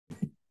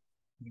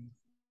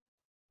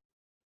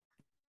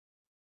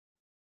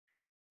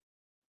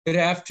Good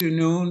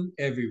afternoon,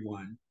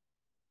 everyone.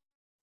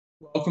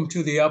 Welcome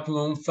to the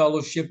Upload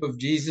Fellowship of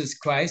Jesus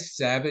Christ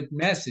Sabbath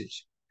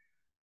message.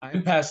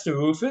 I'm Pastor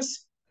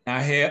Rufus. I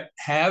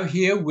have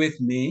here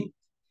with me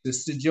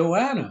Sister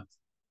Joanna.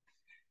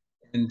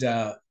 And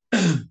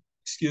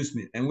excuse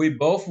me. And we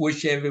both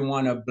wish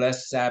everyone a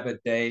blessed Sabbath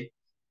day.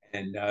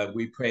 And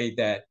we pray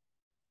that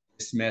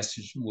this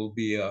message will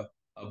be a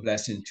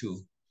blessing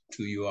to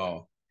you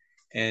all.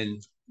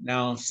 And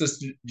now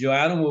Sister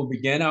Joanna will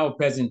begin our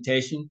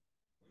presentation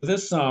with a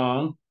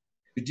song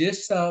to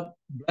just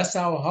bless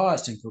our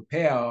hearts and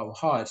prepare our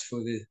hearts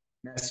for the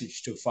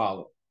message to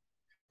follow.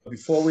 But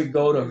before we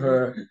go to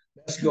her,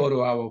 let's go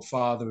to our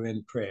Father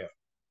in prayer.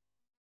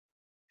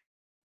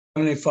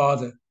 Heavenly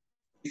Father,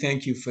 we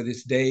thank you for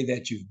this day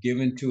that you've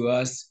given to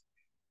us.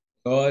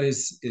 God,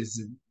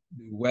 the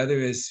weather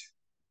is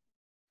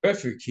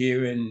perfect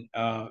here in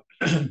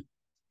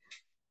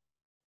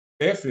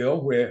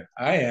Fairfield, where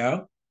I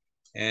am,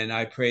 and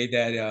I pray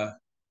that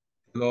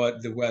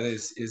Lord, the weather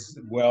is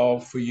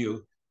well for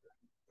you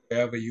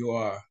wherever you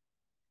are.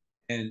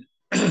 And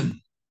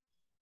and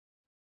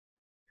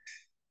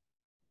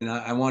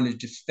I want to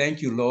just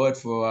thank you, Lord,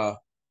 for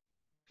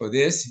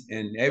this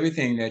and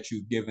everything that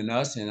you've given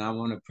us. And I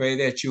want to pray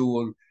that you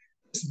will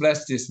just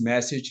bless this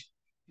message.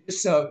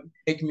 Just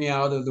take me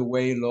out of the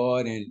way,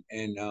 Lord, and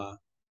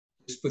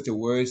just put the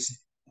words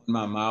in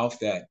my mouth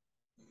that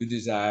you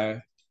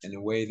desire in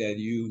a way that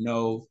you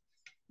know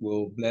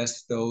will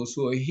bless those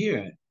who are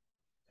hearing.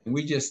 And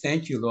we just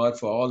thank you, Lord,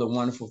 for all the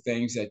wonderful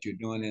things that you're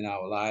doing in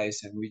our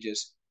lives. And we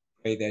just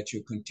pray that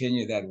you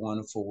continue that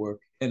wonderful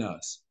work in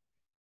us.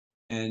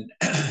 And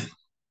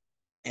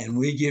and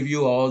we give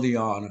you all the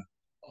honor,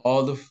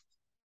 all the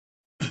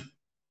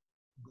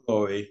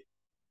glory.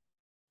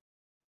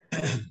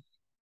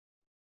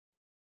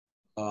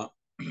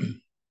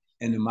 In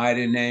the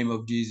mighty name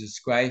of Jesus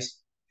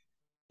Christ,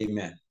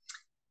 amen.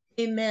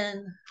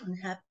 Amen. And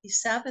happy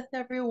Sabbath,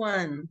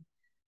 everyone.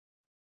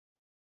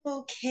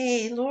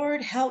 Okay,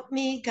 Lord, help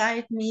me,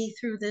 guide me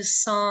through this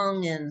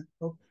song and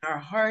open our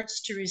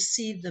hearts to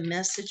receive the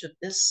message of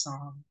this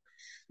song.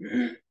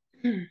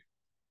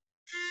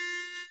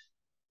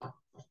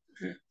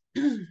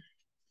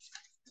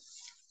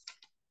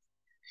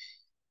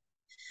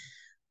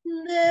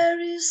 There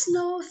is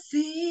no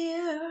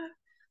fear,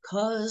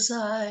 'cause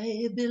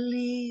I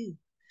believe.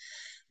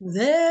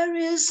 There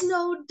is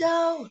no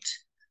doubt,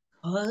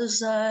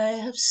 'cause I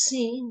have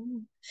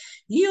seen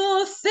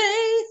your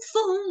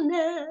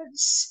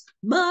faithfulness,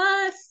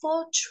 my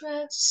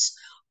fortress,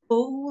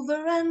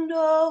 over and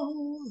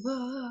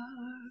over.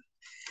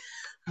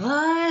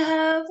 I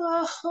have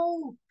a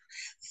hope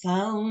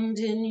found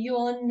in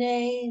your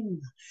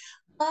name.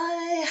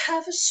 I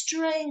have a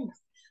strength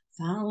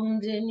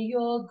found in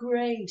your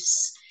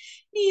grace.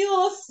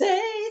 Your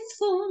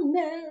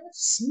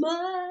faithfulness,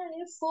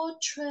 my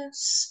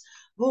fortress,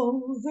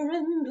 over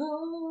and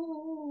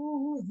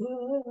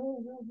over.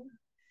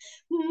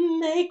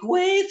 Make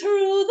way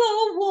through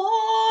the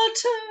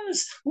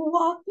waters,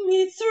 walk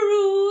me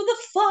through the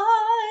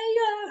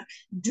fire.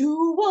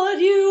 Do what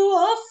you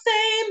are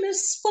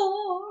famous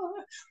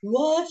for,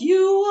 what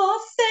you are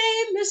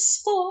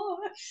famous for.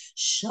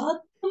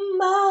 Shut the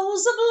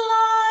mouths of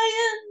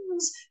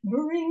lions,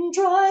 bring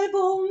dry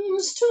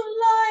bones to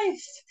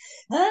life,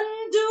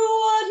 and do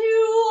what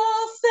you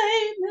are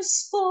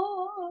famous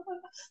for,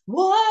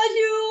 what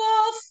you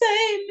are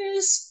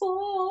famous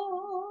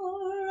for.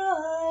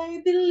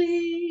 I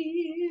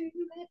believe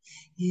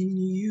in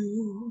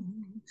you,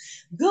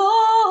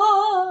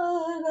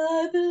 God,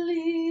 I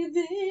believe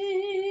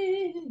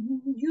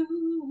in you.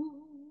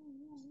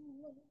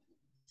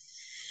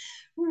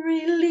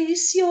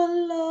 Release your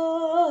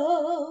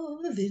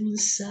love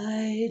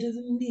inside of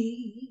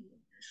me.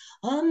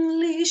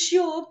 Unleash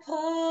your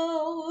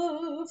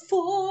power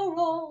for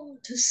all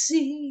to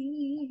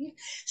see.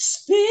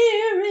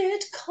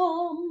 Spirit,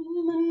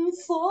 come and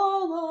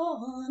fall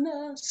on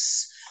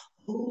us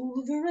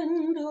over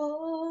and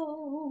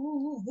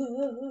over.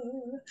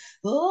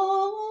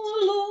 Oh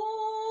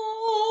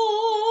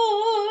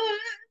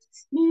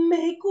Lord,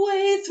 make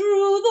way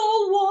through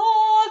the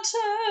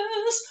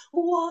waters,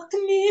 walk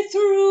me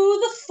through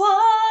the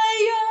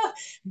fire.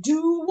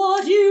 Do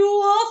what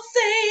you are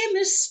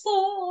famous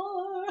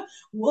for,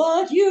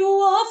 what you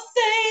are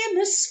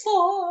famous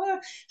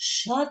for.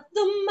 Shut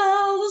the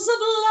mouths of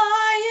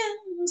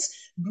lions,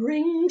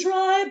 bring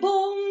dry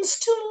bones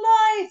to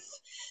life,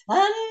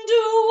 and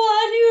do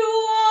what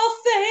you are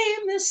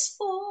famous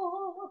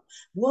for,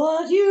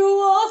 what you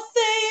are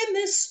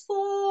famous for.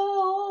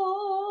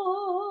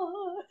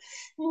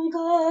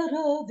 God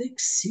of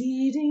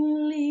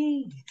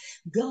exceedingly,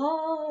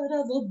 God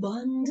of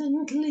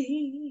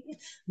abundantly,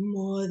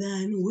 more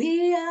than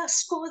we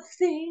ask or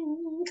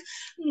think,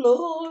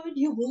 Lord,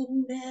 you will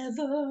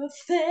never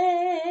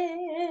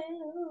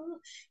fail.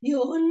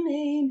 Your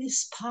name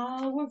is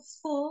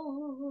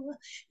powerful,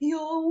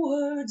 your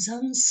words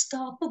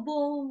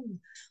unstoppable.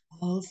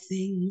 All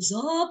things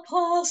are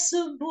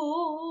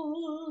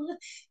possible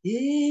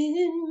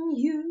in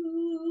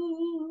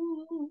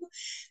you.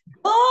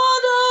 God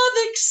of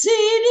exceedingly,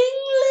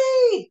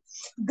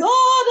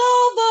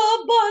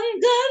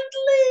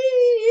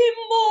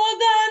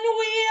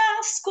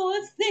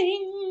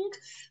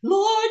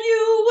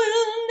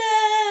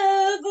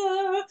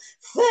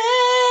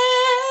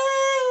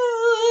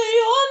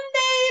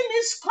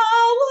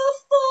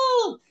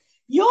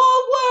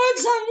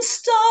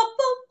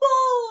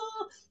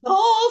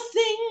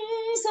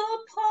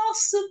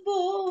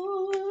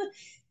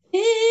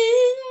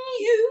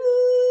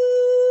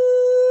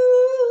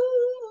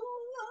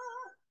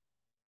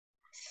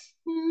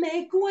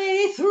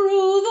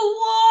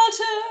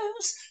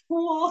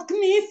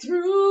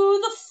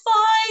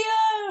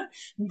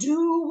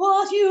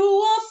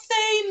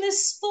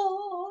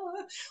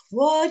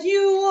 what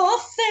you are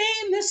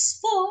famous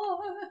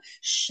for.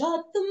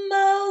 Shut the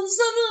mouths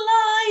of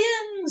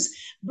lions,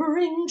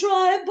 bring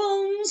dry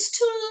bones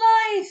to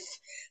life,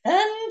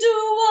 and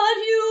do what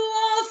you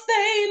are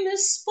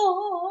famous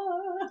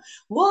for.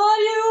 What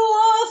you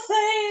are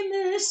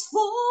famous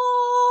for.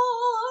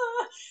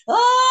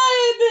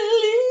 I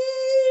believe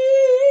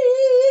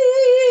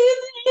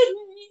in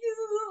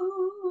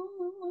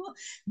you.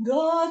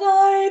 God,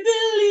 I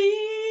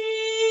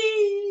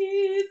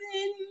believe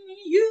in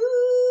you.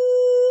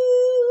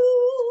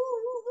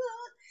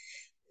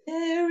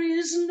 There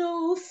is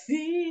no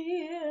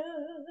fear,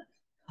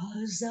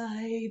 'cause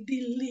I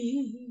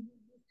believe.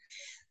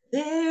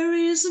 There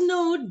is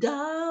no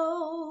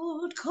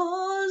doubt,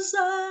 'cause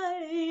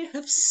I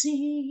have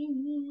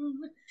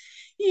seen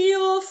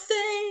your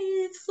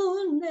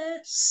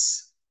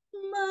faithfulness,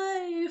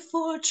 my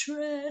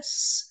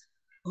fortress,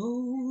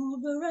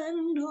 over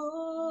and over.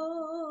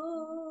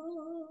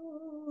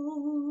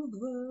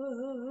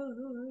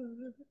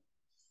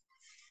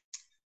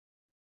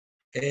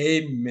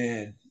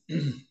 Amen.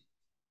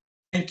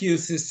 Thank you,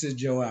 Sister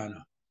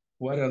Joanna.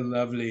 What a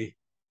lovely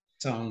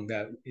song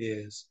that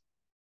is.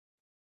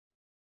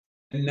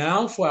 And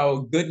now for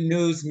our good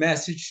news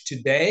message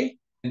today,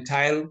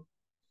 entitled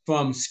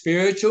From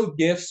Spiritual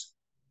Gifts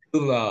to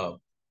Love.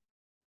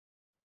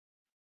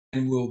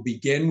 And we'll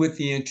begin with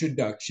the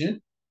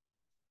introduction.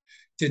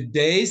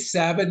 Today's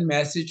Sabbath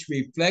message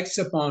reflects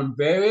upon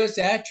various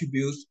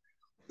attributes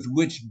with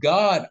which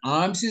God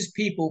arms his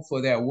people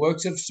for their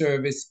works of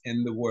service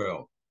in the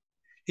world.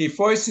 He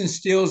first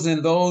instills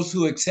in those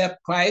who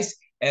accept Christ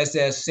as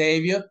their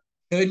Savior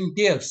certain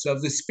gifts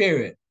of the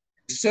Spirit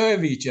to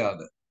serve each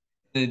other.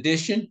 In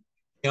addition,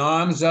 he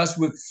arms us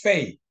with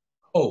faith,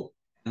 hope,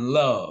 and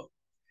love,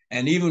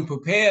 and even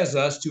prepares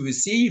us to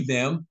receive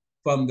them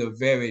from the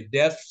very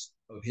depths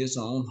of his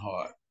own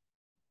heart.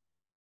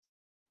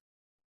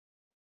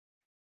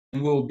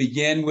 And we'll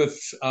begin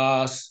with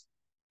a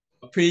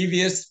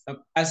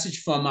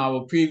passage from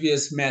our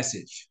previous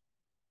message.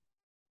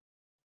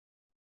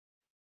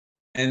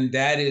 And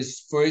that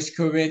is 1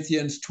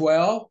 Corinthians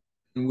 12,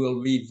 and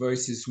we'll read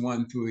verses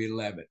 1 through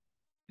 11.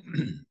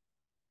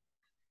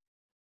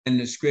 And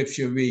the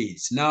scripture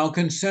reads, "Now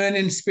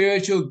concerning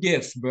spiritual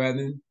gifts,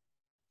 brethren,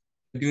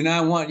 I do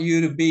not want you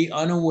to be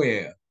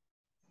unaware.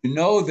 You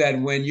know that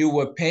when you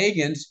were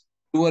pagans,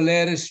 you were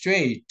led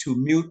astray to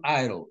mute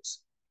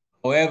idols.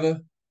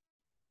 However,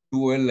 you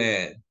were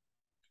led.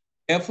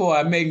 Therefore,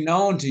 I make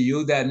known to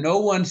you that no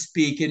one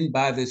speaking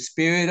by the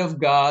Spirit of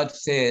God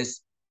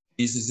says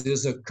Jesus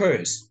is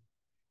accursed.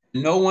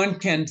 No one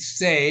can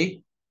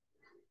say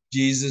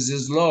Jesus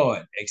is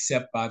Lord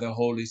except by the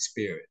Holy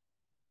Spirit."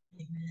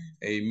 Amen.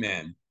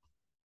 Amen.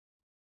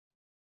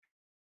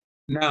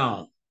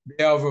 Now,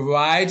 there are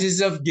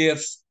varieties of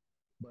gifts,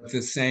 but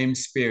the same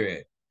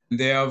Spirit.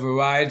 There are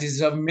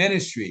varieties of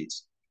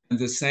ministries, and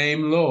the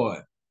same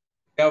Lord.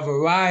 There are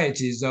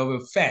varieties of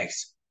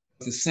effects,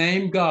 but the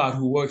same God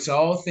who works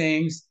all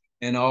things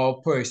in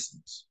all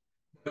persons.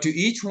 But to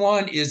each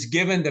one is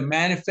given the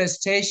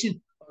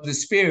manifestation of the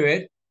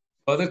Spirit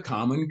for the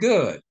common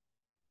good.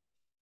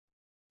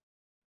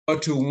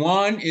 But to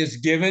one is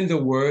given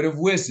the word of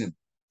wisdom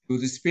through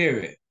the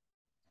Spirit,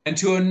 and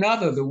to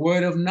another the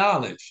word of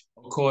knowledge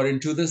according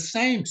to the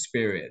same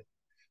Spirit,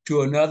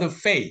 to another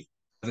faith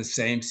by the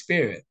same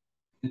Spirit,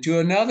 and to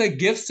another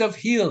gifts of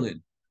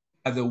healing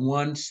by the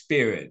one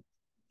Spirit,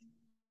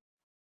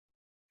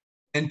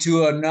 and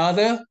to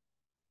another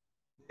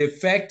the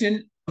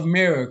effecting of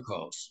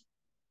miracles,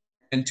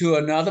 and to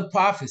another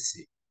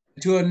prophecy,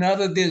 and to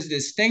another the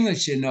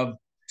distinguishing of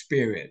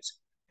spirits,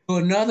 to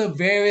another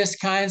various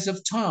kinds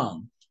of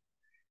tongues,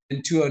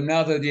 and to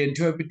another the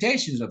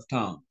interpretations of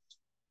tongues.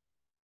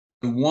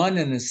 The one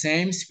and the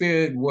same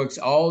Spirit works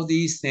all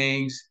these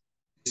things,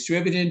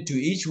 distributing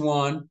to each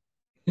one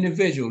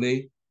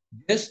individually,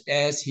 just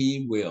as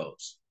he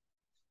wills.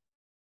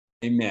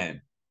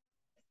 Amen.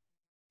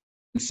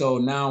 And so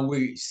now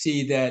we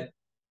see that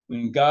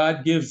when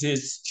God gives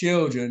his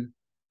children,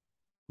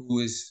 who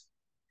is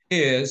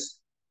his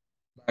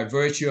by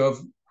virtue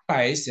of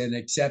Christ and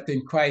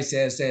accepting Christ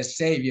as their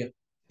Savior,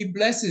 he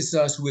blesses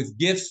us with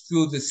gifts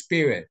through the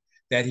Spirit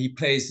that he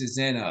places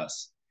in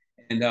us.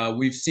 And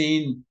we've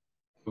seen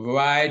a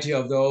variety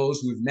of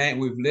those.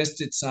 We've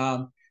listed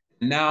some.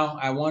 And now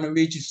I want to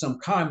read you some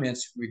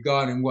comments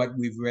regarding what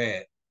we've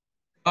read.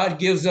 God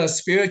gives us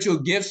spiritual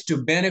gifts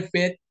to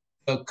benefit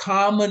the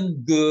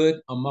common good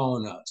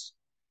among us.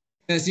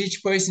 Since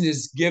each person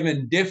is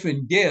given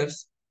different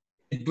gifts,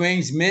 it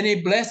brings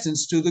many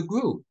blessings to the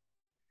group.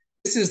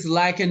 This is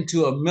likened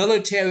to a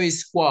military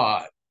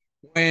squad,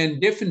 wherein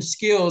different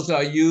skills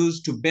are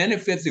used to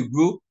benefit the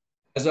group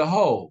as a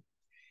whole.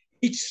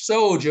 Each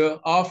soldier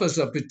offers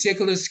a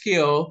particular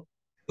skill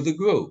to the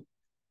group.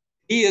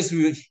 He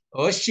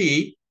or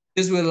she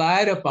is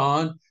relied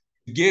upon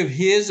to give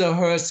his or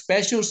her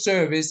special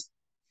service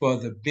for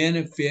the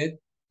benefit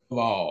of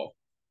all.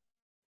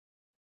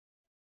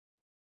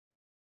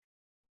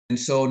 And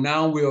so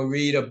now we'll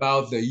read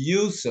about the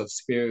use of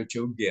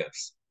spiritual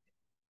gifts.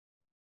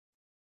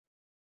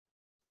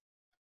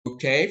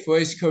 Okay,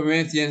 1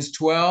 Corinthians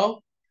 12,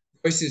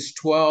 verses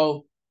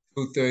 12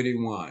 through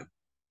 31.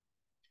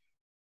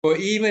 For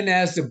even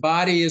as the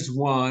body is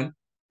one,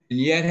 and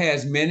yet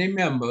has many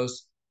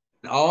members,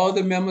 and all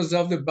the members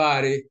of the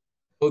body,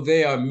 though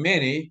they are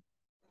many,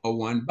 are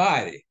one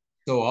body,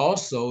 so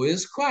also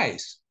is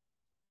Christ.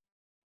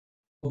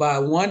 By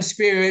one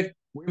Spirit,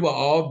 we were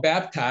all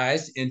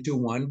baptized into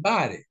one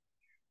body,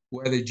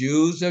 whether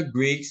Jews or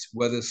Greeks,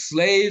 whether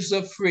slaves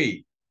or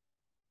free,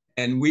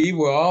 and we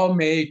were all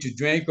made to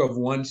drink of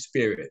one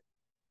Spirit.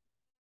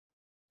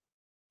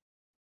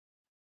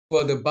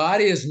 For the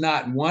body is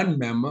not one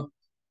member,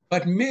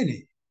 but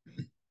many.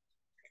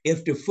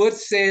 If the foot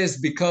says,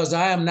 because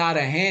I am not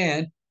a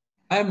hand,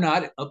 I am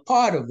not a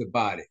part of the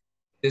body,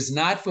 it is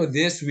not for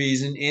this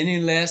reason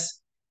any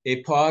less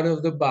a part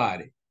of the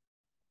body.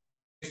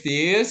 If the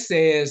ear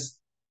says,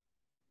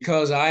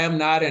 because I am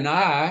not an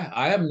eye,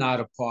 I am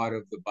not a part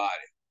of the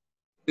body,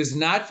 it is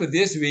not for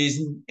this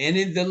reason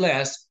any the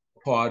less a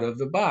part of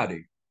the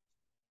body.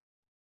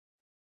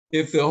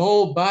 If the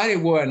whole body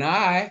were an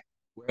eye,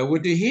 where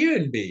would the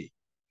hearing be?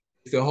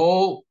 If the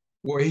whole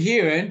were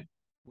hearing,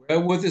 where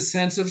would the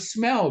sense of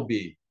smell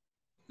be?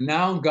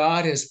 Now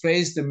God has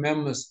placed the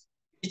members,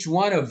 each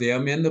one of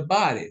them, in the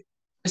body,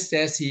 just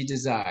as he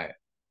desired.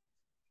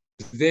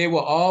 If they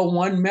were all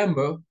one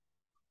member,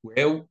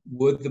 where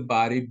would the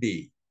body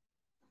be?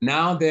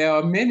 Now there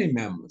are many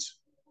members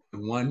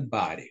in one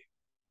body.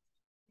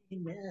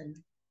 Amen.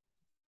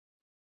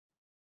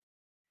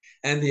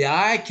 And the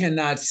eye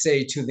cannot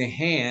say to the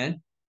hand,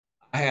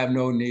 I have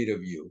no need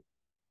of you.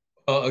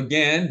 Or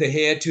again, the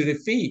head to the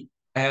feet,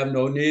 I have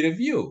no need of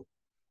you.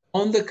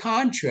 On the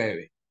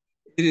contrary,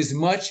 it is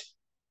much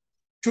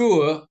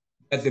truer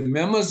that the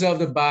members of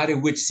the body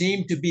which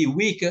seem to be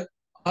weaker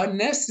are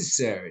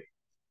necessary.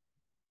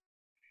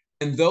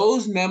 And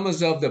those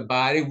members of the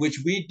body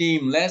which we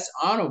deem less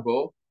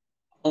honorable,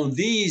 on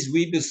these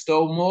we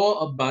bestow more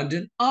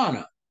abundant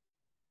honor.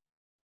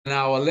 And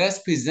our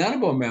less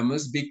presentable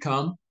members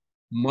become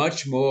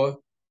much more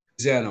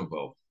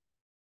presentable.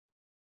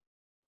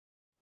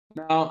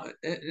 Now,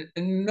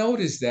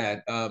 notice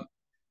that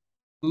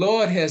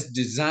Lord has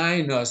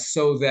designed us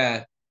so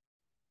that,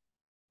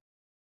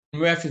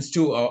 in reference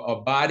to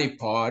a body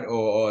part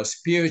or a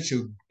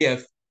spiritual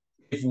gift,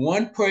 if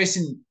one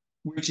person,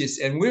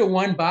 and we're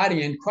one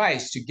body in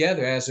Christ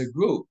together as a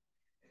group,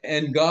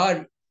 and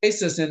God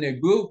placed us in a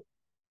group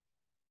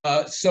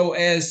so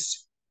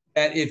as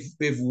that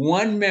if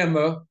one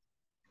member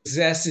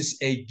possesses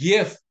a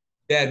gift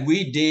that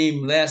we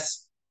deem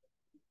less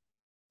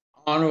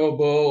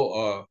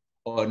honorable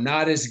or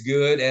not as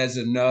good as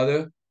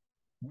another,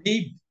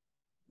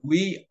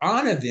 we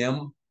honor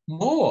them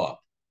more,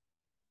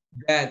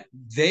 that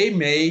they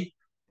may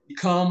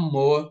become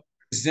more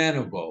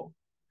presentable.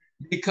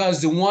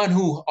 Because the one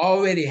who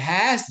already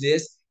has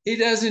this, he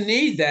doesn't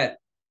need that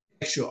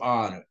extra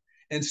honor.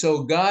 And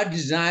so God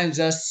designs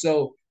us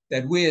so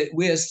that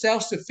we're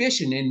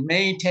self-sufficient in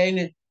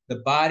maintaining the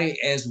body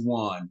as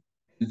one.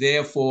 And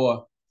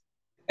therefore,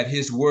 that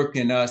his work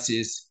in us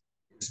is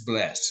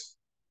blessed.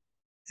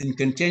 And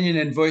continuing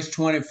in verse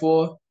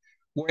 24,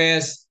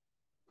 whereas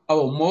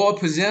our more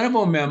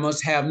presentable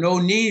members have no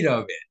need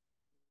of it.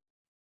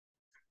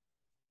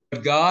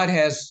 But God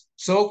has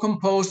so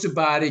composed the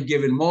body,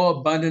 giving more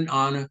abundant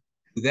honor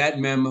to that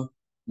member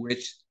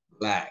which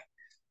lacked,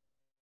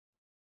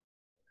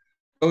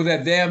 so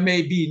that there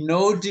may be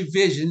no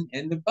division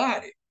in the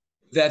body,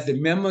 that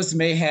the members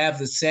may have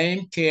the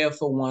same care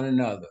for one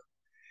another.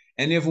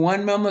 And if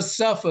one member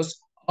suffers,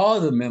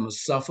 all the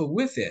members suffer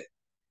with it.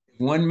 If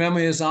one member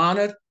is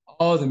honored,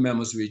 all the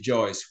members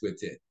rejoice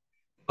with it.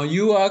 Now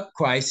you are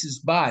Christ's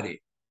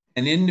body,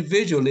 and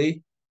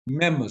individually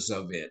members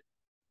of it.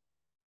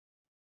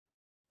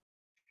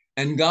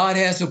 And God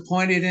has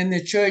appointed in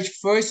the church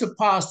first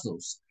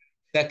apostles,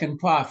 second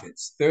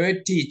prophets,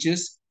 third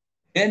teachers,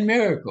 then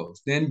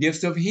miracles, then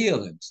gifts of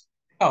healings,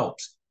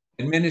 helps,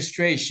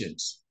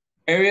 administrations,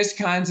 various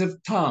kinds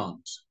of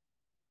tongues.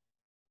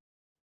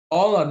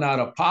 All are not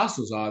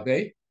apostles, are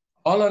they?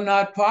 All are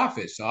not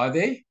prophets, are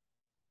they?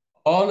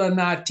 All are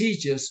not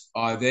teachers,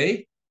 are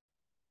they?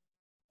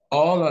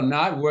 All are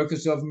not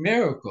workers of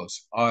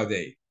miracles, are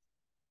they?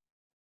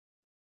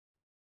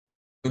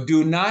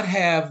 Do not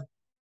have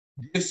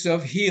gifts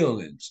of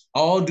healings.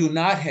 All do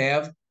not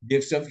have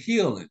gifts of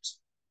healings.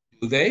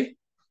 Do they?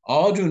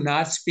 All do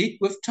not speak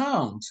with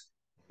tongues.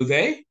 Do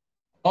they?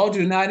 All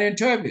do not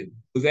interpret.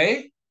 Do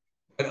they?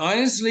 But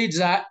honestly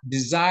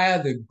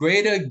desire the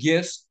greater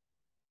gifts,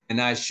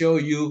 and I show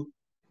you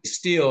a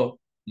still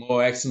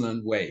more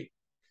excellent way.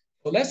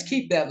 So let's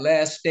keep that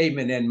last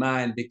statement in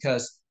mind,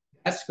 because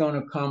that's going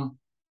to come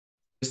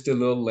just a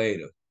little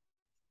later.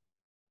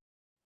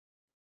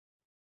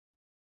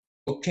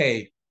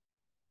 Okay.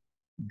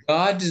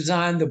 God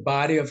designed the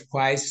body of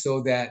Christ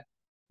so that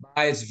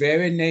by its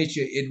very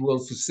nature, it will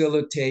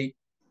facilitate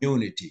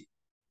unity.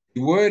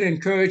 The word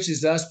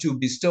encourages us to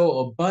bestow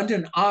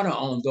abundant honor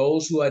on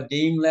those who are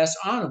deemed less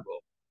honorable.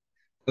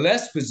 The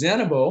less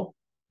presentable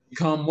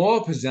become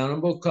more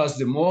presentable, because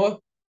the more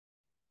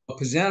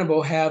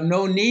presentable have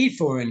no need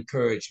for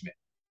encouragement.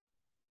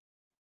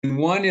 When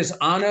one is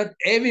honored,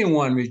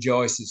 everyone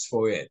rejoices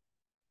for it.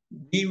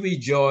 We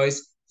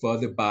rejoice for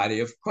the body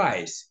of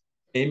Christ.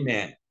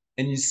 Amen.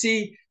 And you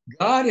see,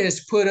 God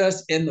has put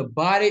us in the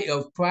body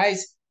of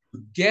Christ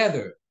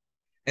together,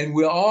 and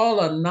we all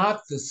are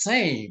not the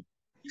same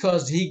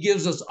because he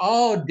gives us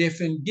all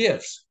different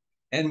gifts,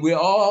 and we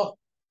all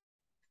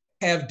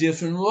have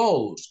different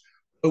roles.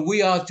 But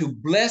we are to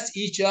bless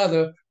each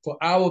other for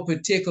our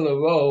particular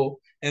role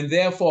and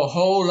therefore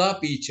hold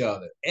up each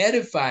other,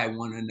 edify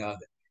one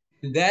another.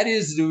 And that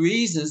is the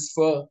reasons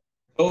for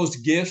those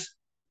gifts.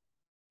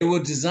 They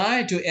were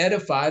designed to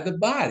edify the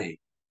body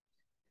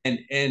and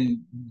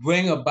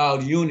bring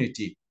about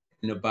unity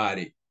in the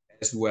body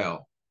as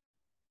well.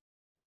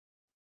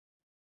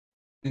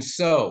 And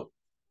so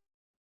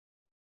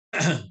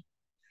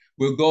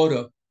we'll go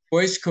to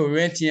 1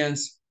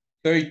 Corinthians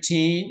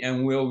 13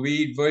 and we'll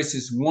read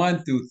verses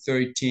 1 through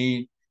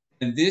 13.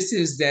 And this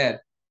is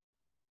that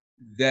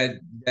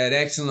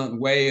excellent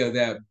way, or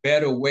that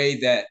better way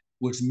that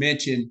was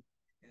mentioned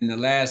in the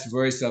last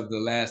verse of the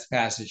last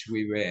passage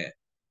we read.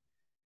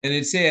 And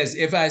it says,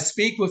 if I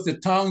speak with the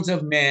tongues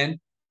of men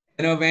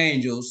and of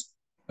angels,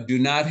 but do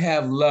not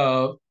have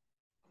love,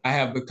 I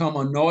have become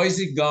a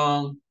noisy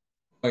gong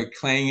or a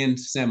clanging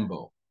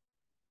cymbal.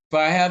 If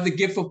I have the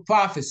gift of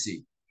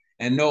prophecy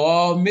and know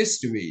all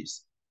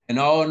mysteries and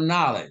all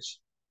knowledge,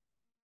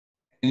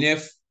 and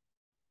if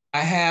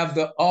I have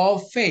all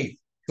faith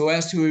so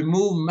as to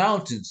remove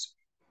mountains,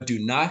 but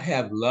do not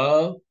have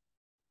love,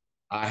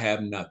 I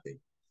have nothing.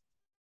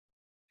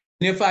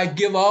 And if I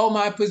give all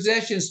my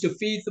possessions to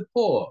feed the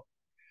poor,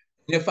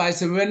 and if I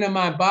surrender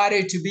my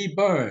body to be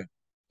burned,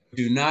 but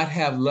do not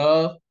have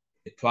love,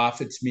 it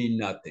profits me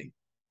nothing.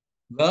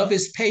 Love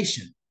is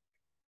patient,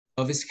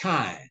 love is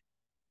kind,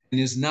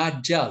 and is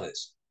not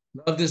jealous.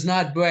 Love does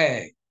not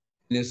brag,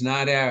 and is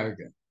not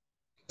arrogant,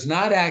 does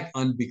not act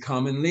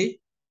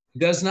unbecomingly,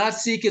 does not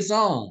seek its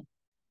own,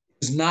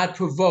 does not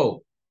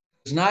provoke,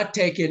 does not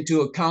take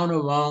into account a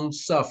wrong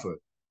suffered,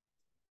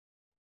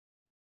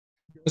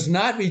 does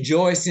not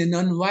rejoice in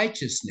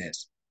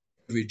unrighteousness,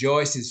 but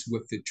rejoices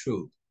with the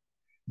truth,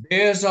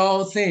 bears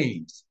all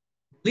things,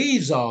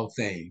 believes all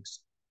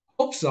things,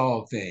 hopes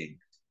all things,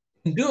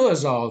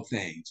 endures all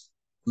things.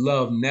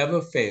 Love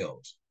never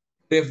fails.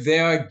 If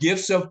there are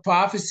gifts of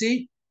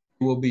prophecy,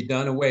 it will be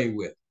done away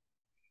with.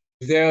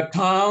 If there are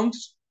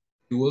tongues,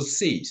 it will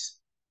cease.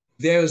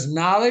 If there is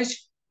knowledge,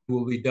 it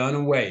will be done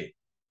away.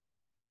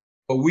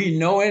 For we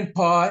know in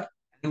part,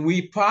 and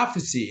we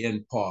prophesy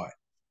in part.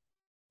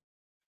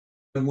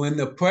 And when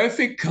the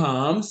perfect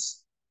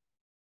comes,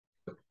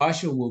 the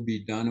partial will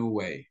be done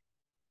away.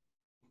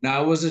 When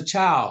I was a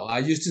child, I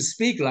used to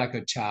speak like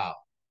a child,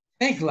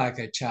 think like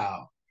a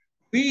child,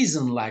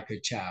 reason like a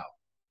child.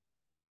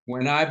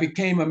 When I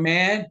became a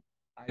man,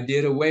 I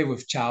did away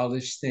with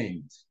childish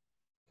things.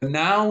 But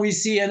now we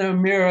see in a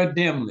mirror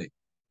dimly,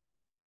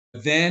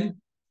 but then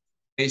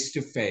face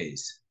to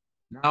face.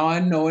 Now I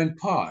know in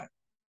part,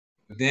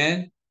 but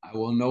then I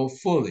will know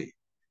fully,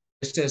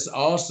 just as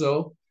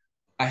also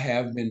I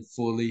have been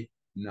fully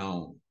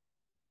known.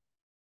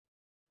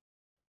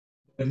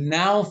 But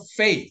now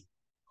faith,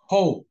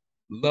 hope,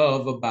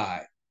 love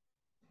abide.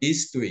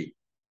 These three.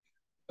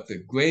 But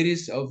the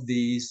greatest of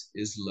these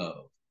is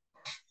love.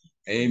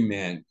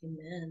 Amen.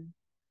 Amen.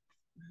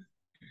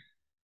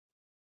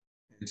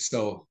 And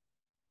so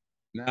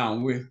now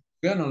we're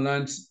going to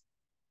learn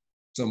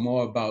some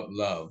more about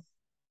love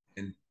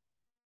and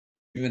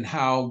even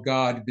how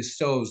God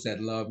bestows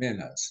that love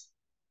in us.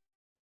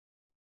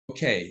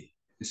 Okay,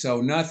 so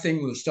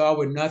we'll start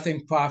with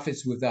nothing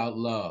profits without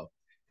love.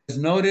 As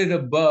noted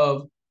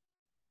above,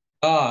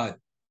 God,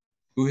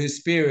 through his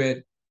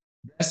Spirit,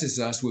 blesses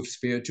us with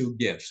spiritual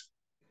gifts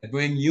that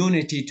bring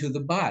unity to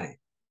the body.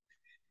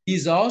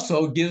 He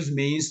also gives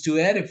means to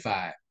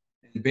edify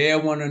and bear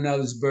one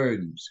another's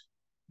burdens,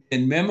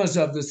 and members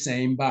of the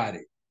same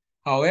body.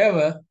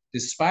 However,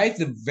 despite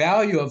the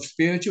value of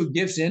spiritual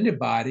gifts in the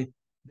body,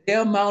 they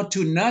amount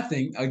to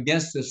nothing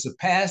against the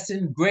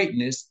surpassing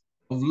greatness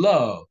of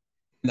love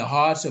in the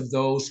hearts of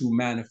those who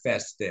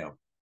manifest them.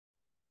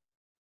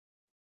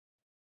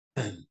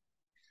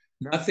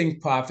 Nothing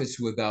profits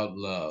without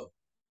love.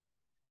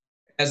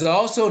 As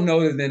also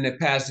noted in the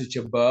passage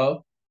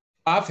above,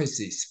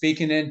 prophecy,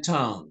 speaking in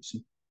tongues,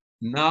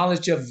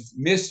 knowledge of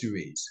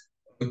mysteries,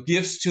 or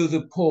gifts to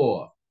the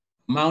poor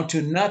amount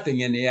to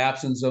nothing in the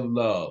absence of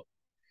love.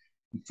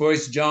 1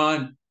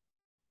 John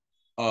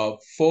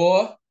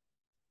 4,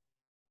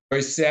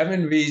 verse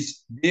 7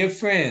 reads, dear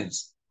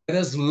friends, let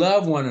us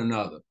love one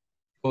another,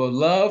 for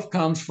love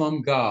comes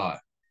from God.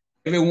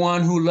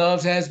 Everyone who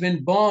loves has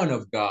been born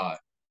of God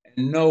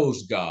and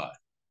knows God.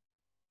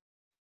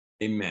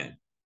 Amen.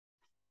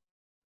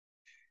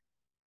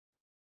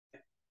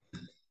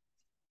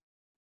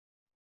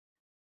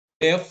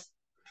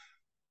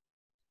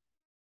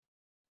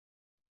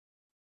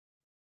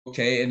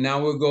 Okay, and now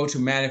we'll go to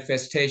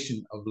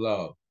manifestation of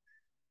love.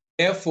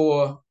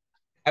 Therefore,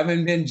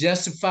 having been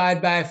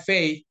justified by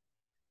faith,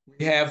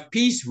 we have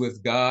peace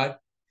with God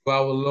through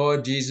our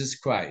Lord Jesus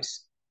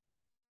Christ,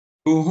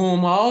 through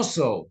whom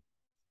also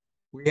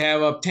we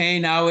have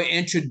obtained our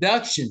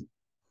introduction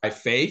by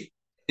faith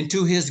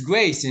into his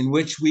grace in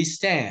which we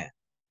stand.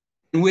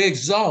 And we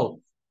exalt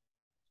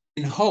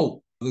in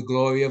hope of the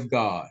glory of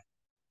God.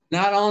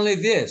 Not only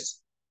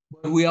this,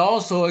 but we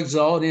also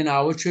exalt in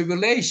our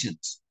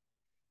tribulations,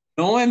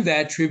 knowing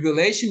that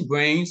tribulation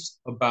brings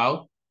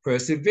about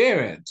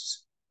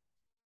perseverance,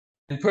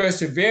 and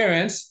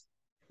perseverance,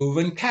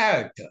 proven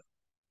character,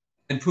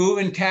 and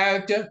proven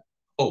character,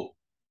 hope.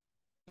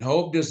 And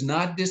hope does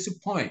not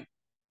disappoint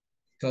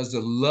because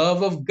the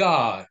love of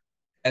God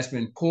has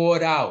been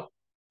poured out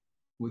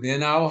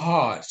within our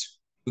hearts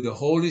through the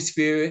Holy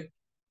Spirit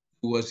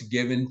who was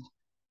given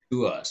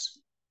to us.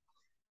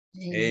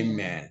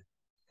 Amen.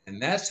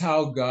 And that's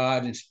how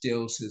God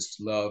instills his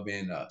love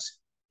in us.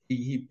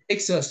 He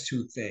picks us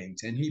to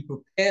things and he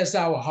prepares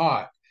our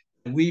heart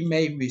and we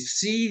may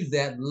receive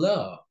that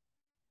love.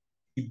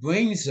 He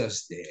brings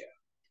us there.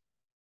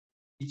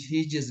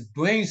 He just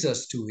brings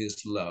us to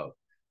his love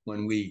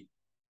when we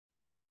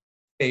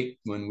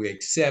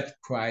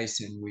accept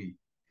Christ and we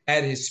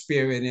add his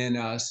spirit in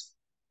us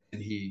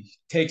and he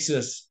takes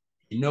us,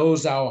 he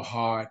knows our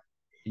heart,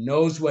 he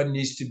knows what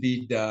needs to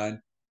be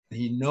done, and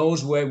he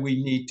knows where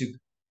we need to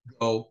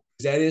go.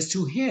 That is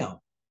to him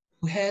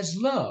who has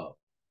love.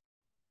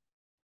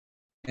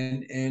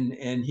 And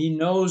he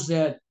knows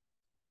that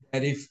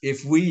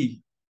if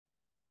we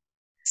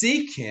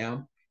seek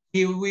him,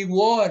 he will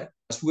reward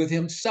us with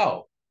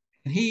himself.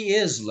 And he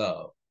is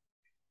love.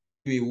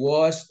 He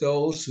rewards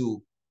those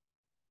who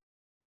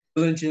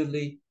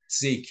diligently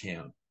seek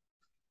him.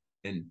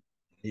 And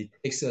he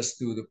takes us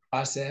through the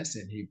process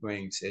and he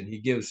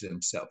gives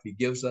himself. He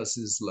gives us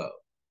his love.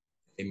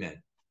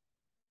 Amen.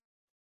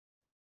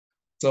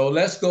 So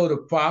let's go to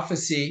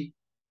prophecy,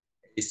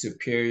 a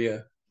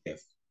superior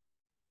gift.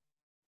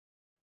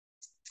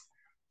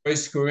 1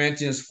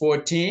 Corinthians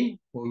 14,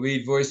 we'll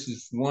read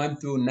verses 1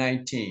 through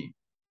 19.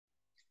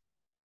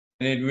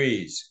 And it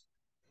reads,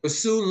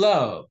 pursue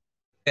love,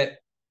 that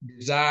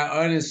desire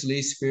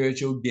earnestly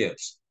spiritual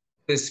gifts,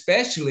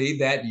 especially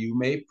that you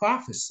may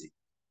prophesy.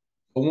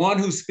 For one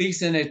who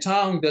speaks in a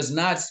tongue does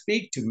not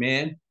speak to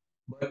men,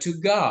 but to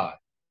God.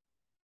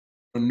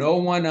 For no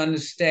one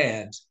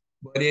understands,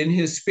 but in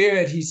his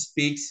spirit he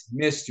speaks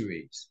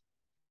mysteries.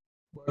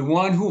 But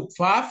one who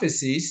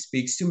prophesies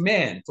speaks to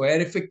men for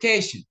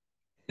edification,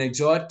 and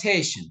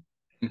exhortation,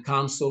 and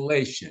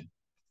consolation.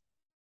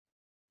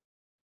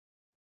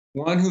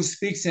 One who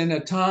speaks in a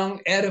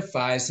tongue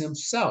edifies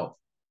himself.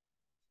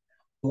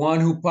 One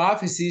who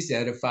prophesies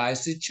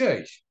edifies the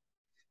church.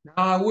 Now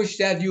I wish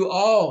that you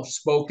all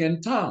spoke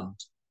in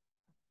tongues.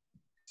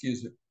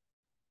 Excuse me.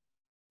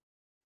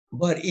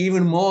 But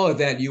even more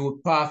that you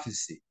would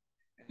prophesy.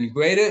 And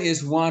greater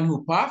is one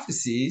who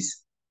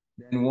prophesies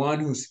than one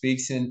who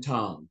speaks in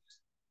tongues,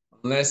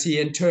 unless he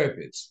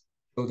interprets,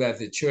 so that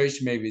the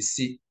church may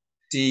receive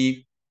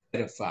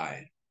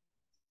edifying.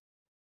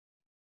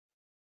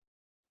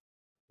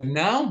 And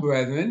now,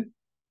 brethren,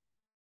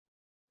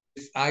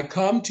 if I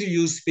come to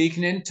you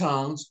speaking in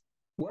tongues,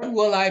 what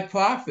will I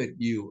profit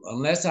you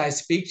unless I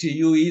speak to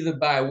you either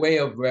by way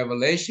of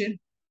revelation,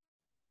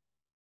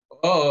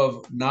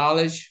 of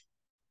knowledge,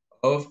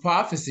 of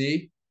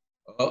prophecy,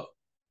 of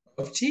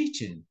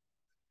teaching?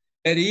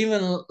 That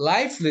even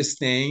lifeless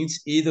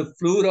things, either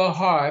flute or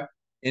harp,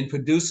 in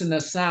producing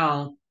a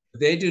sound, if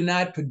they do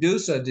not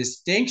produce a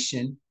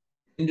distinction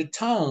in the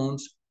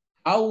tones,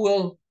 how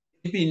will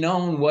it be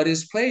known what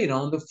is played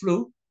on the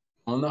flute,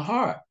 on the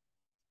harp?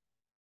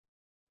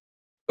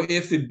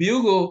 If the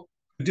bugle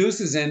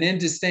produces an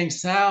indistinct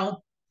sound,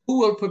 who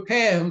will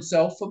prepare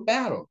himself for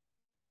battle?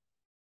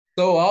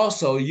 So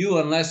also you,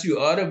 unless you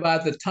utter by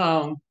the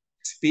tongue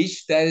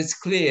speech that is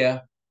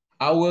clear,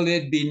 how will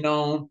it be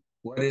known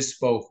what is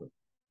spoken?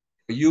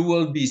 You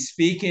will be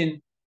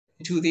speaking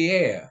into the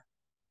air.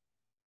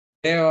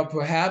 There are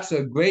perhaps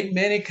a great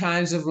many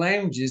kinds of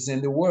languages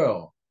in the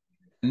world.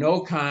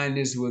 No kind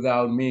is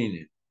without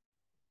meaning.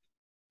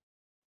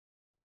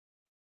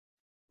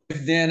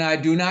 If then I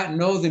do not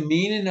know the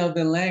meaning of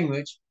the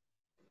language,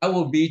 I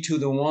will be to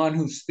the one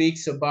who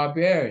speaks a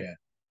barbarian,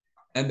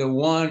 and the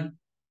one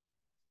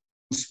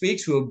who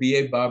speaks will be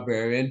a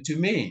barbarian to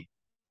me.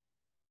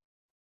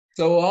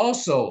 So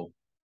also,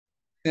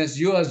 since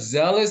you are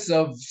zealous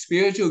of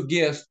spiritual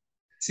gifts,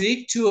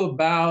 seek to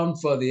abound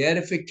for the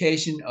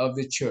edification of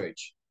the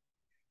church.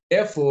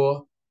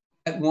 Therefore,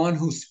 that one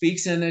who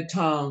speaks in a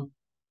tongue,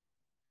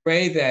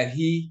 pray that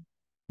he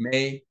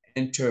may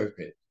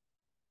interpret.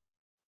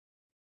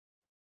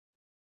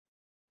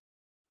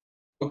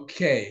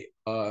 Okay,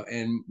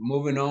 and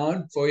moving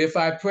on. For if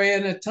I pray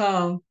in a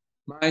tongue,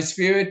 my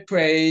spirit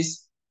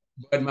prays,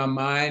 but my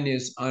mind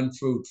is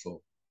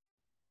unfruitful.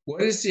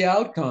 What is the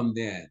outcome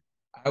then?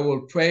 I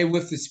will pray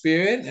with the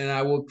spirit and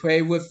I will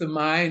pray with the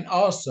mind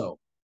also.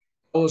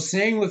 I will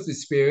sing with the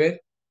spirit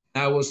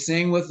and I will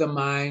sing with the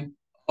mind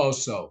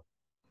also.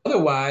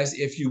 Otherwise,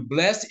 if you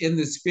bless in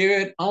the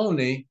spirit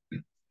only,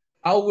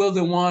 how will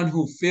the one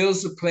who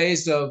fills the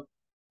place of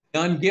the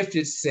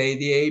ungifted say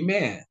the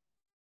amen?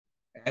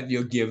 at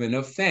your giving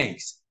of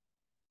thanks,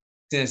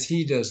 since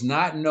he does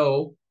not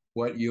know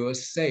what you are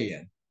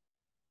saying.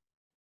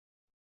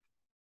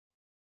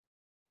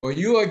 For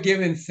you are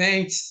giving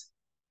thanks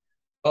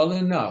well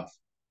enough,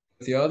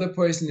 but the other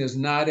person is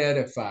not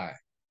edified.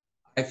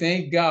 I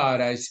thank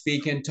God I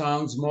speak in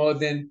tongues more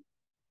than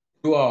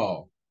you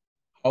all.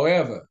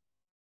 However,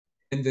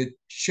 in the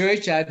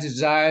church I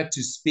desire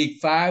to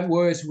speak 5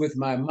 words with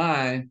my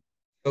mind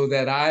so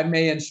that I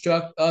may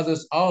instruct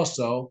others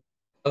also,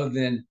 other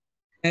than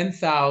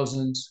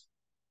 10,000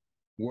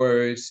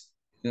 words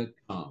in a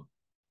tongue.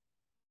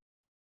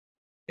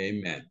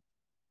 Amen.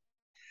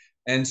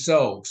 And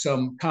so,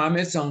 some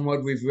comments on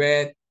what we've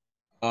read.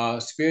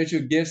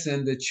 Spiritual gifts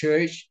in the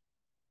church.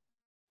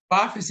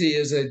 Prophecy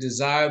is a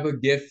desirable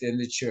gift in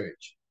the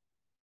church.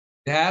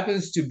 It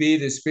happens to be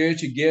the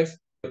spiritual gift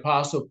the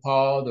Apostle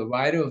Paul, the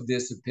writer of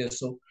this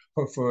epistle,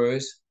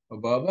 prefers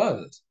above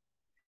others.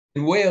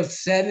 In way of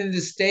setting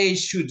the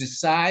stage to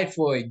decide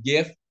for a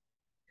gift,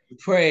 to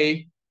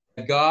pray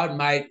that God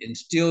might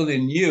instill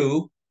in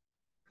you,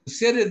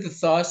 consider the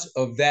thoughts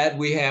of that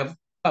we have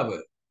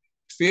covered.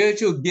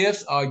 Spiritual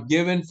gifts are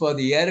given for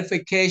the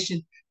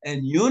edification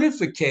and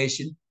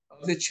unification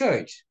of the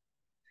church.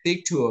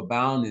 Seek to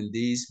abound in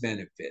these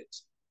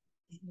benefits.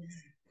 Amen.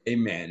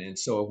 Amen. And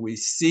so we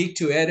seek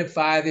to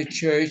edify the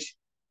church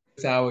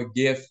with our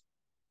gift,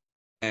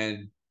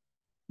 and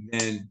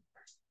then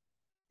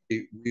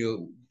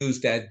we'll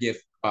use that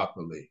gift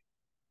properly.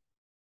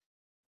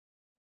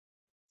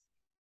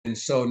 And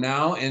so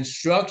now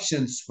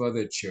instructions for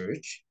the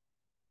church.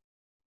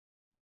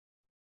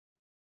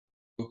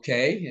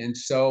 Okay, and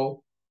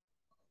so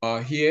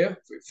here,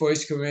 1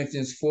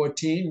 Corinthians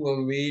 14,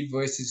 we'll read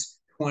verses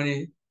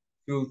 20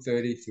 through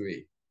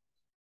 33.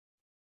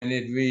 And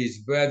it reads,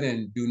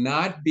 brethren, do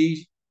not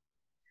be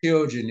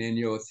children in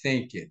your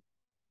thinking,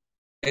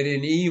 yet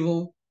in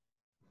evil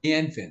be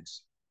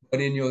infants, but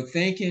in your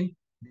thinking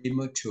be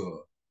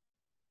mature.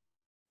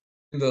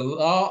 In the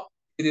law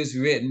it is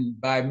written,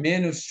 by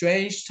men of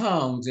strange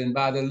tongues and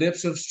by the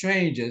lips of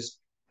strangers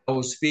I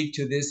will speak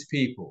to this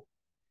people.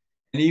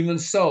 And even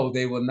so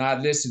they will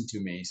not listen to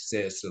me,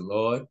 says the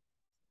Lord.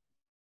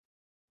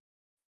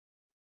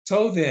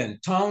 So then,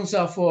 tongues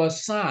are for a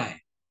sign,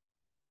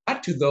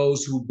 not to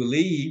those who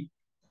believe,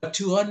 but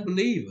to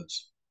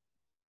unbelievers.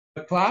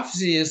 But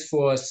prophecy is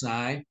for a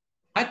sign,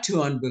 not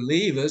to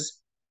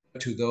unbelievers,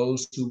 but to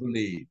those who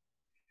believe.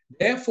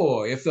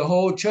 Therefore, if the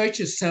whole church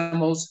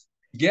assembles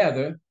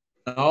together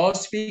and all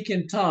speak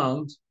in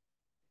tongues,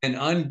 and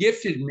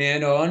ungifted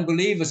men or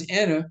unbelievers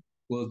enter,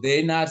 will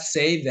they not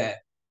say that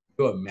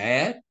you're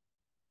mad?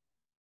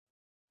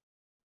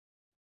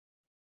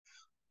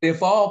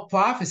 If all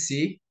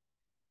prophecy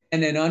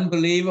and an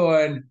unbeliever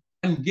or an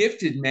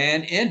ungifted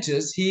man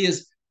enters, he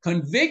is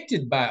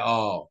convicted by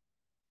all.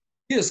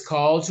 He is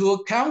called to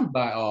account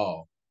by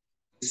all.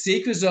 The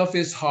secrets of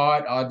his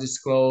heart are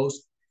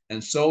disclosed,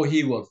 and so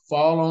he will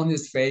fall on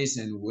his face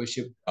and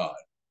worship God,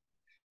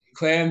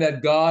 declaring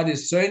that God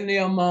is certainly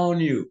among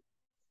you.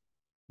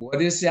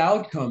 What is the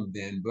outcome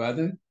then,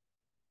 brethren?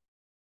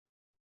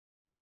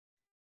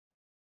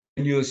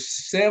 When you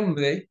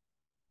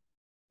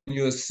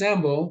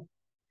assemble,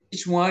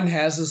 each one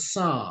has a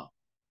psalm,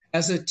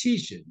 has a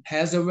teaching,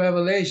 has a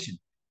revelation,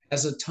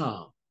 has a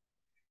tongue,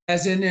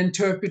 has an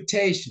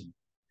interpretation.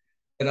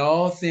 Let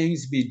all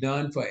things be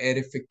done for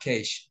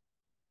edification.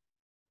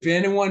 If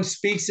anyone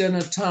speaks in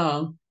a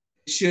tongue,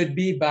 it should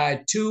be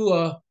by 2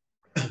 or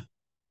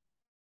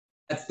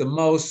at the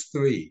most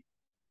 3,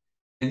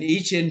 and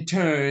each in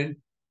turn,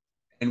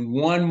 and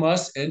one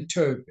must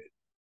interpret.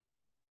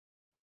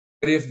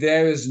 But if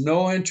there is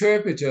no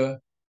interpreter,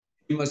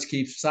 he must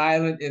keep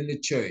silent in the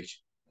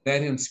church.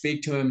 Let him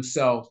speak to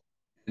himself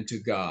and to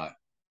God.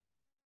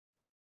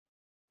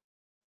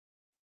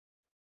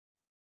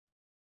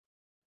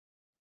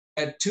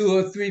 Let 2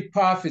 or 3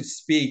 prophets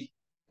speak,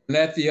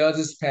 let the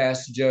others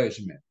pass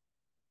judgment.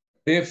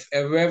 If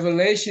a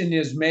revelation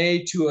is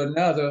made to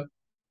another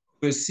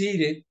who is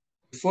seated,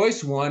 the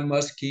first one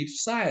must keep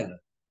silent.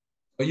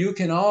 For you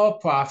can all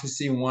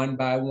prophesy one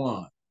by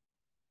one,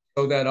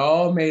 so that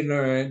all may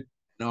learn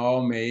and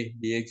all may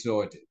be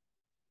exhorted.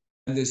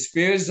 And the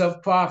spirits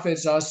of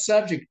prophets are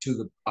subject to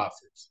the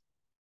prophets.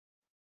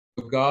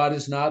 But God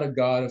is not a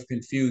God of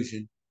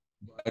confusion,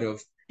 but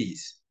of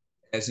peace,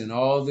 as in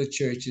all the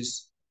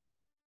churches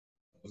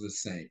of the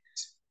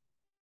saints.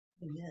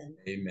 Amen.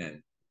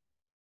 Amen.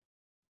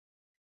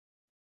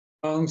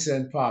 Tongues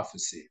and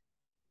prophecy.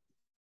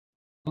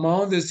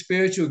 Among the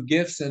spiritual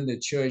gifts in the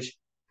church,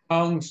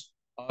 tongues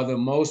are the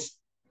most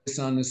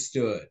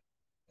misunderstood.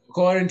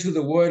 According to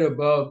the word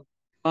above,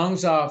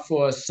 tongues are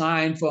for a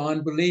sign for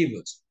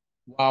unbelievers,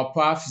 while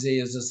prophecy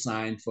is a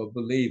sign for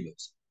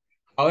believers.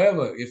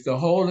 However, if the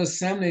whole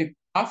assembly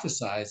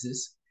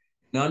prophesies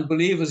and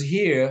unbelievers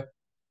hear,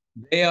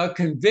 they are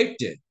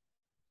convicted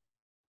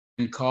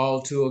and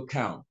called to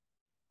account.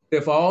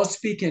 If all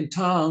speak in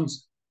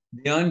tongues,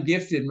 the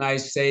ungifted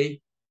might say,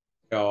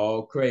 they're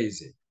all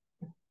crazy.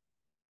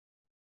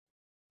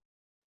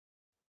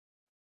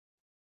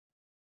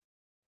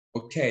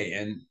 Okay,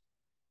 and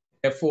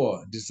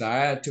Therefore,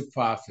 desire to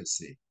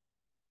prophecy.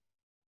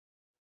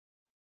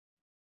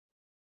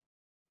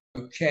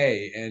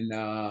 Okay, and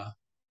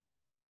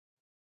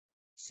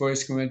 1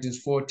 Corinthians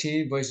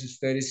 14, verses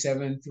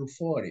 37 through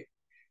 40.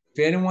 If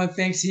anyone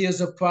thinks he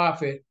is a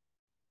prophet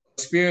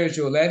or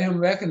spiritual, let him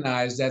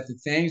recognize that the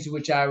things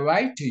which I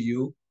write to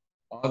you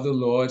are the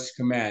Lord's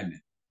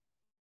commandment.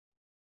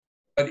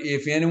 But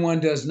if anyone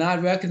does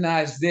not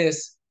recognize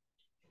this,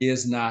 he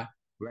is not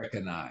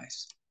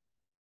recognized.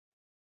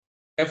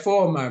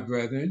 Therefore, my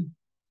brethren,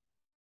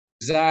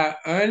 desire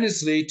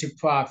earnestly to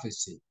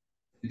prophecy,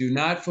 and do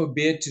not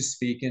forbid to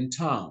speak in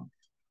tongues.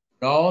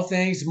 But all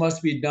things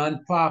must be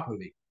done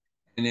properly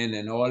and in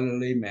an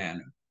orderly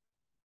manner.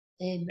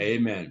 Amen.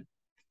 Amen.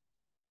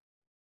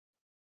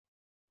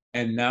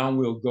 And now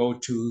we'll go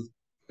to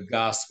the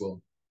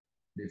gospel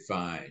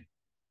defined.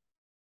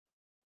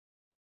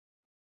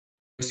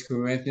 1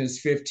 Corinthians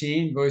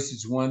 15,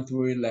 verses 1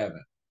 through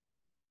 11.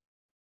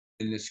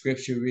 And the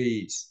scripture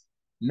reads,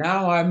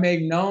 Now I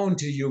make known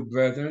to you,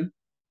 brethren,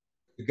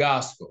 the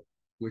gospel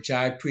which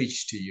I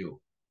preached to you,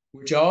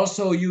 which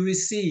also you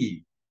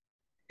received,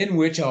 in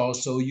which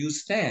also you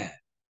stand,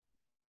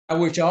 by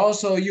which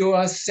also you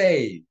are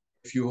saved,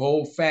 if you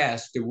hold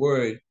fast the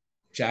word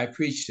which I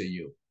preached to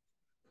you,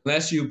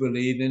 unless you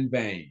believe in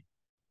vain.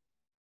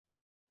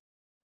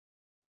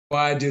 For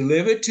I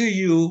delivered to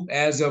you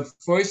as of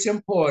first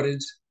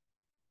importance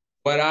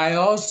what I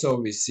also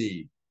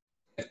received,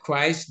 that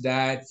Christ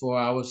died for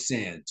our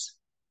sins,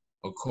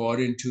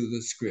 according to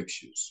the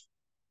scriptures,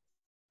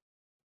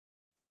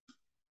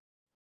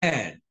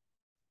 and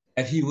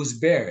that he was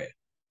buried,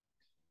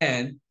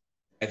 and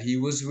that he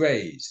was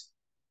raised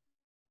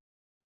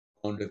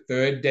on the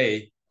third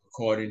day,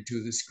 according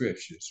to the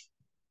scriptures.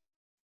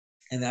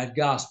 And that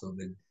gospel,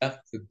 the death,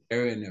 the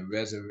burial, and the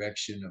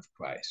resurrection of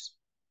Christ.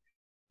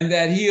 And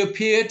that he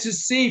appeared to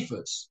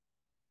Cephas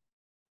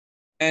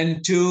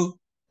and to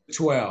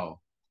 12.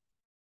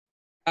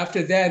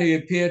 After that, he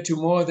appeared to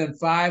more than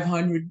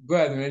 500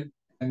 brethren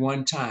at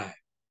one time,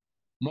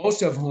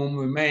 most of whom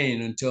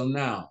remain until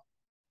now.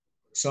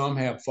 Some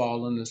have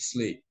fallen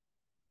asleep.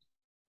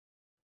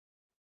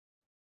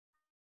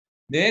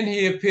 Then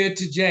he appeared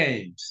to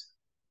James,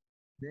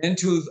 then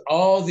to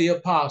all the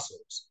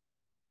apostles.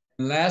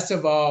 And last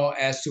of all,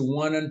 as to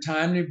one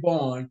untimely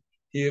born,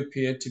 he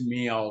appeared to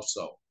me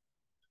also.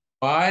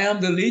 For I am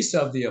the least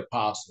of the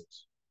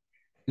apostles,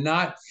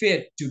 not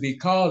fit to be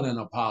called an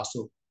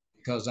apostle,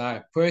 because I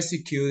have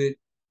persecuted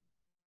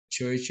the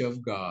church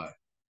of God.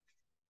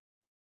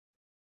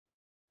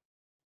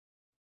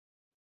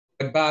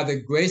 But by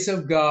the grace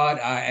of God,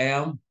 I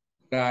am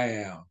what I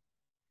am.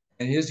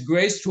 And his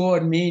grace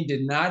toward me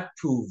did not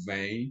prove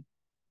vain,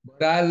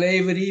 but I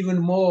labored even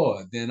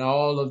more than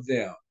all of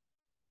them.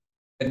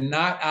 And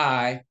not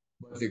I,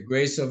 but the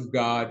grace of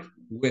God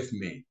with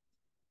me.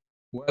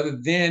 Whether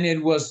then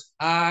it was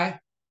I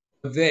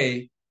or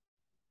they,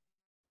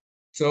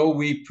 so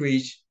we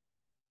preach,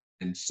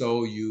 and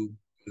so you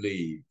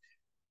believe.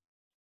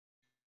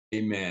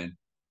 Amen.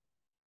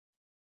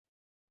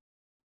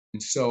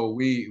 And so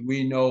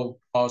we know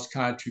Paul's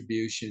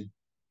contribution,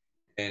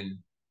 and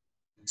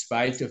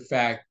despite the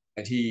fact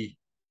that he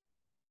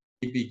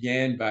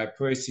began by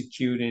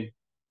persecuting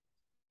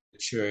the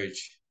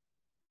church,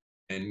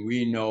 and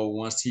we know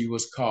once he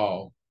was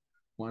called,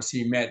 once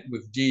he met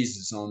with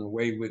Jesus on the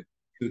way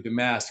to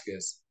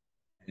Damascus,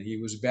 and he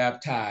was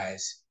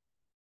baptized,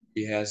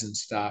 he hasn't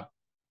stopped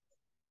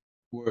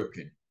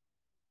working,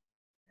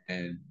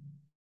 and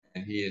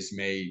he has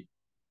made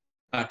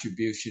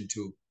contribution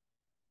to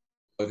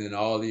more than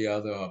all the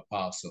other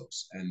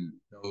apostles and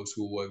those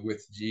who were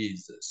with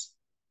Jesus.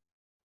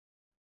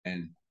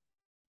 And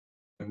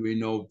we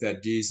know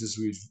that Jesus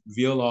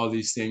revealed all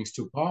these things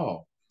to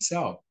Paul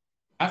himself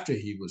after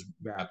he was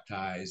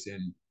baptized,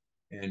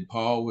 and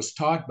Paul was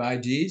taught by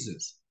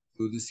Jesus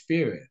through the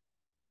Spirit.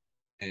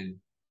 And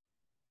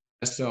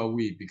that's all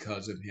we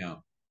because of him.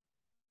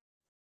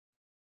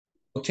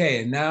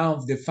 Okay, and now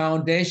the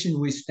foundation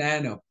we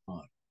stand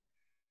upon,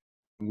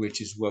 which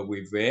is what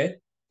we've read.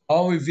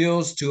 Paul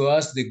reveals to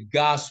us the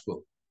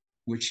gospel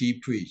which he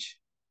preached.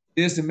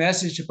 It is the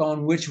message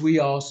upon which we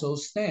also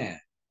stand.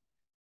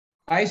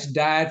 Christ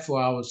died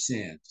for our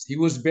sins. He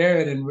was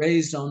buried and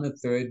raised on the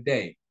third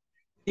day.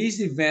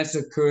 These events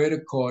occurred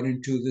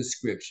according to the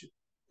scripture.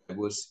 That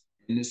was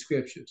in the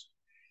scriptures.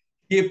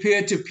 He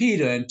appeared to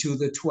Peter and to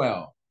the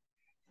 12.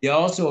 He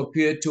also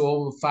appeared to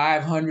over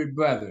 500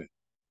 brethren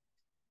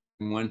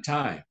in one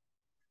time.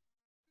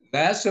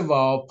 Last of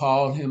all,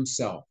 Paul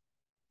himself,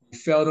 who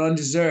felt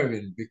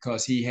undeserving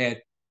because he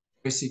had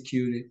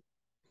persecuted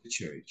the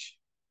church.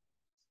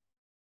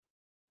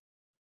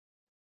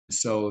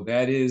 So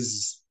that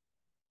is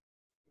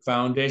the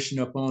foundation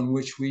upon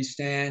which we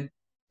stand,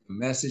 the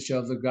message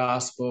of the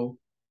gospel,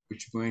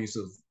 which brings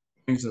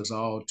us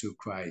all to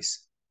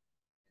Christ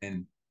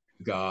and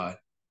God,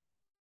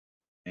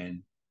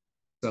 and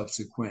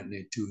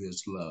subsequently to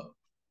his love.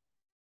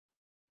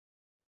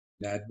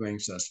 That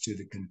brings us to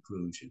the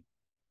conclusion.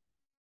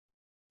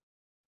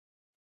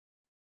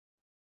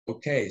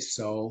 Okay,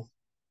 so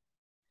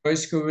 1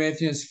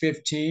 Corinthians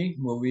 15,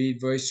 we'll read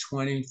verse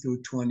 20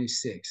 through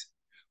 26.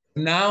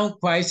 Now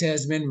Christ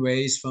has been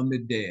raised from the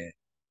dead,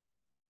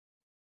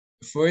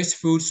 the first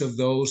fruits of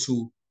those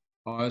who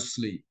are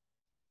asleep.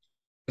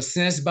 But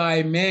since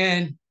by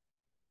man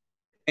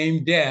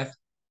came death,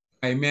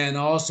 by man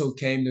also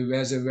came the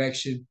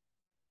resurrection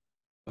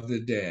of the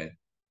dead.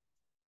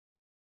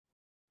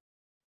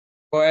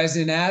 For as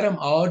in Adam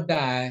all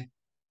die,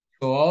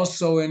 so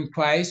also in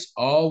Christ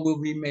all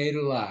will be made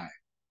alive,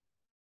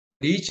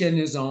 each in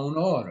his own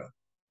order.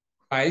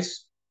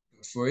 Christ,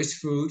 the first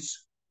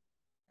fruits,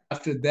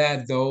 after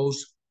that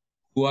those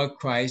who are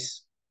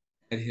Christ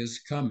at his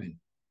coming.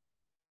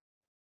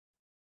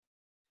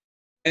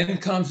 Then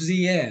comes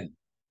the end.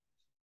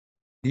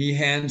 He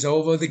hands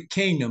over the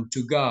kingdom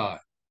to God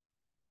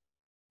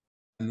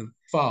and the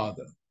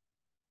Father.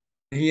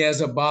 He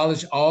has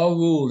abolished all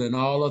rule and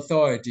all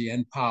authority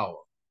and power.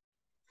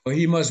 For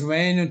he must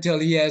reign until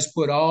he has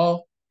put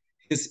all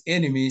his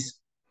enemies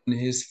on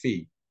his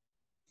feet.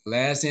 The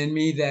last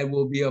enemy that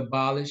will be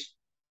abolished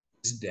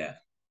is death.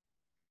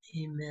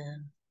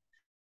 Amen.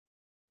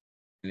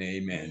 And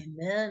amen.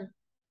 Amen.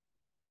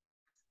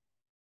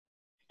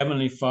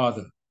 Heavenly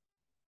Father,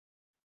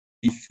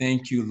 we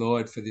thank you,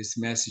 Lord, for this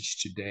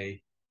message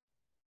today.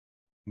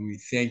 And we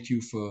thank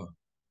you for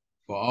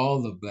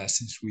all the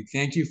blessings. We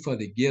thank you for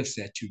the gifts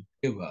that you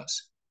give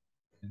us.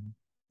 And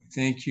we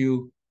thank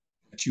you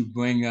that you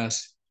bring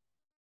us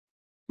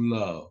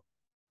love,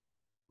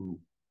 through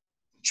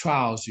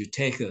trials you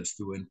take us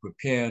through and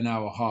prepare in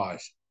our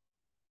hearts.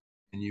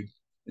 And you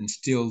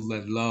instill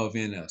that love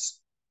in us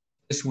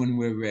just when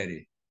we're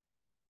ready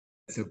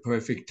at the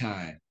perfect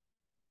time.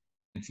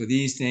 And for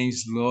these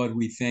things, Lord,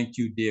 we thank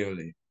you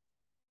dearly.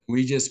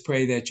 We just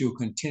pray that you'll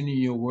continue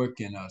your work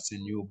in us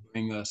and you'll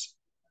bring us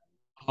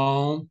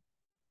home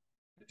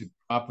at the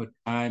proper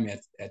time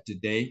at the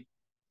day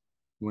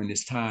when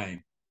it's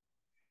time.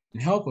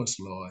 And help us,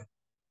 Lord.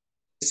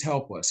 Just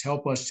help us.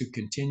 Help us to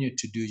continue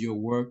to do your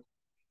work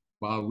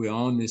while we're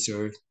on this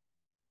earth,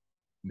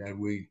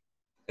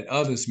 that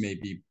others may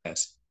be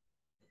blessed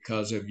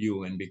because of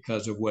you and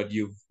because of what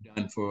you've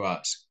done for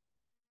us.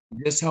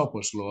 Just help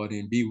us, Lord,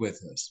 and be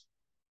with us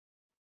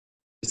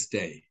this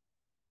day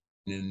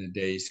and in the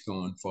days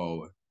going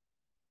forward.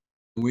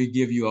 We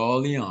give you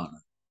all the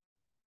honor,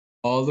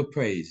 all the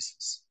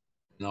praises,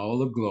 and all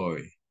the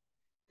glory.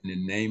 In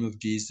the name of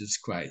Jesus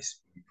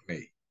Christ, we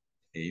pray.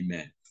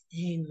 Amen.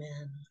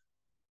 Amen.